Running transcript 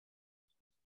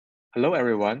Hello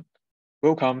everyone,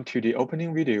 welcome to the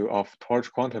opening video of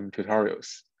TorchQuantum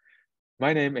tutorials.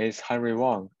 My name is Henry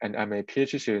Wang and I'm a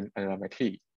PhD student at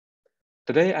MIT.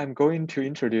 Today I'm going to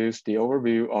introduce the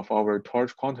overview of our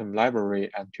TorchQuantum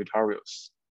library and tutorials.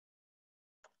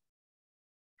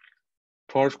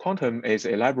 TorchQuantum is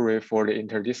a library for the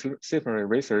interdisciplinary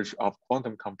research of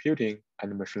quantum computing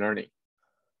and machine learning.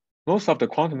 Most of the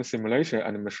quantum simulation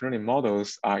and machine learning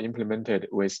models are implemented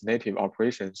with native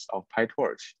operations of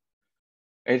PyTorch.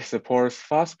 It supports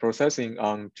fast processing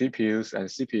on GPUs and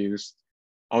CPUs,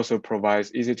 also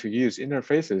provides easy-to-use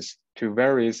interfaces to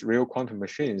various real quantum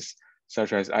machines,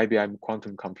 such as IBM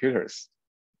quantum computers.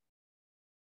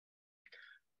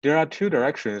 There are two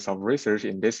directions of research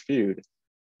in this field.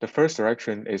 The first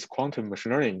direction is quantum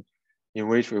machine learning, in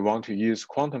which we want to use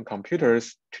quantum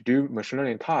computers to do machine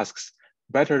learning tasks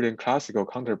better than classical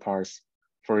counterparts.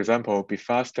 For example, be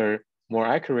faster, more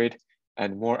accurate,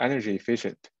 and more energy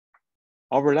efficient.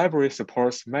 Our library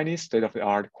supports many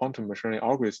state-of-the-art quantum machine learning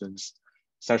algorithms,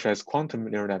 such as quantum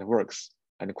neural networks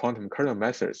and quantum kernel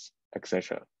methods,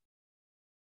 etc.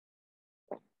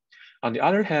 On the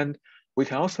other hand, we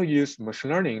can also use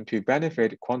machine learning to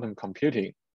benefit quantum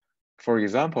computing. For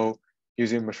example,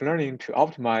 using machine learning to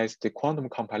optimize the quantum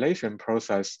compilation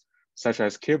process, such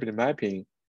as qubit mapping,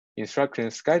 instruction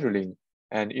scheduling,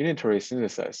 and unitary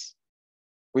synthesis.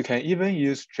 We can even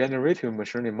use generative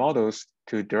machine learning models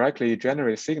to directly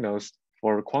generate signals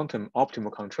for quantum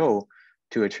optimal control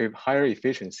to achieve higher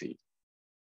efficiency.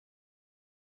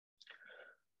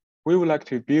 We would like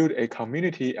to build a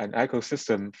community and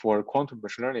ecosystem for quantum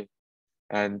machine learning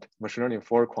and machine learning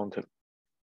for quantum.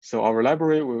 So our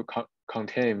library will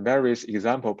contain various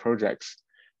example projects,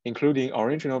 including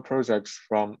original projects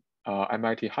from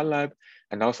MIT HiLab,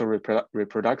 and also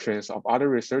reproductions of other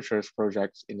researchers'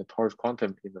 projects in the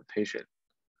TorchQuantum implementation.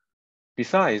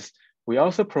 Besides, we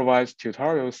also provide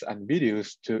tutorials and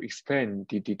videos to explain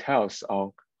the details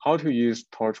on how to use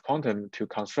TorchQuantum to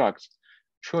construct,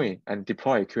 train, and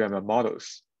deploy QML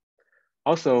models.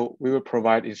 Also, we will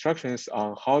provide instructions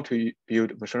on how to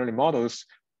build machine learning models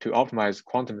to optimize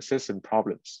quantum system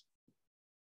problems.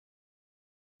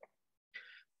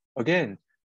 Again,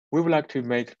 we would like to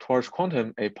make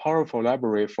TorchQuantum a powerful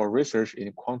library for research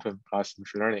in quantum plus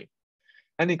machine learning.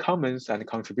 Any comments and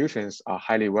contributions are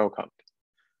highly welcomed.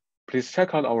 Please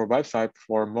check out our website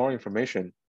for more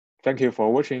information. Thank you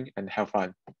for watching and have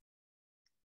fun.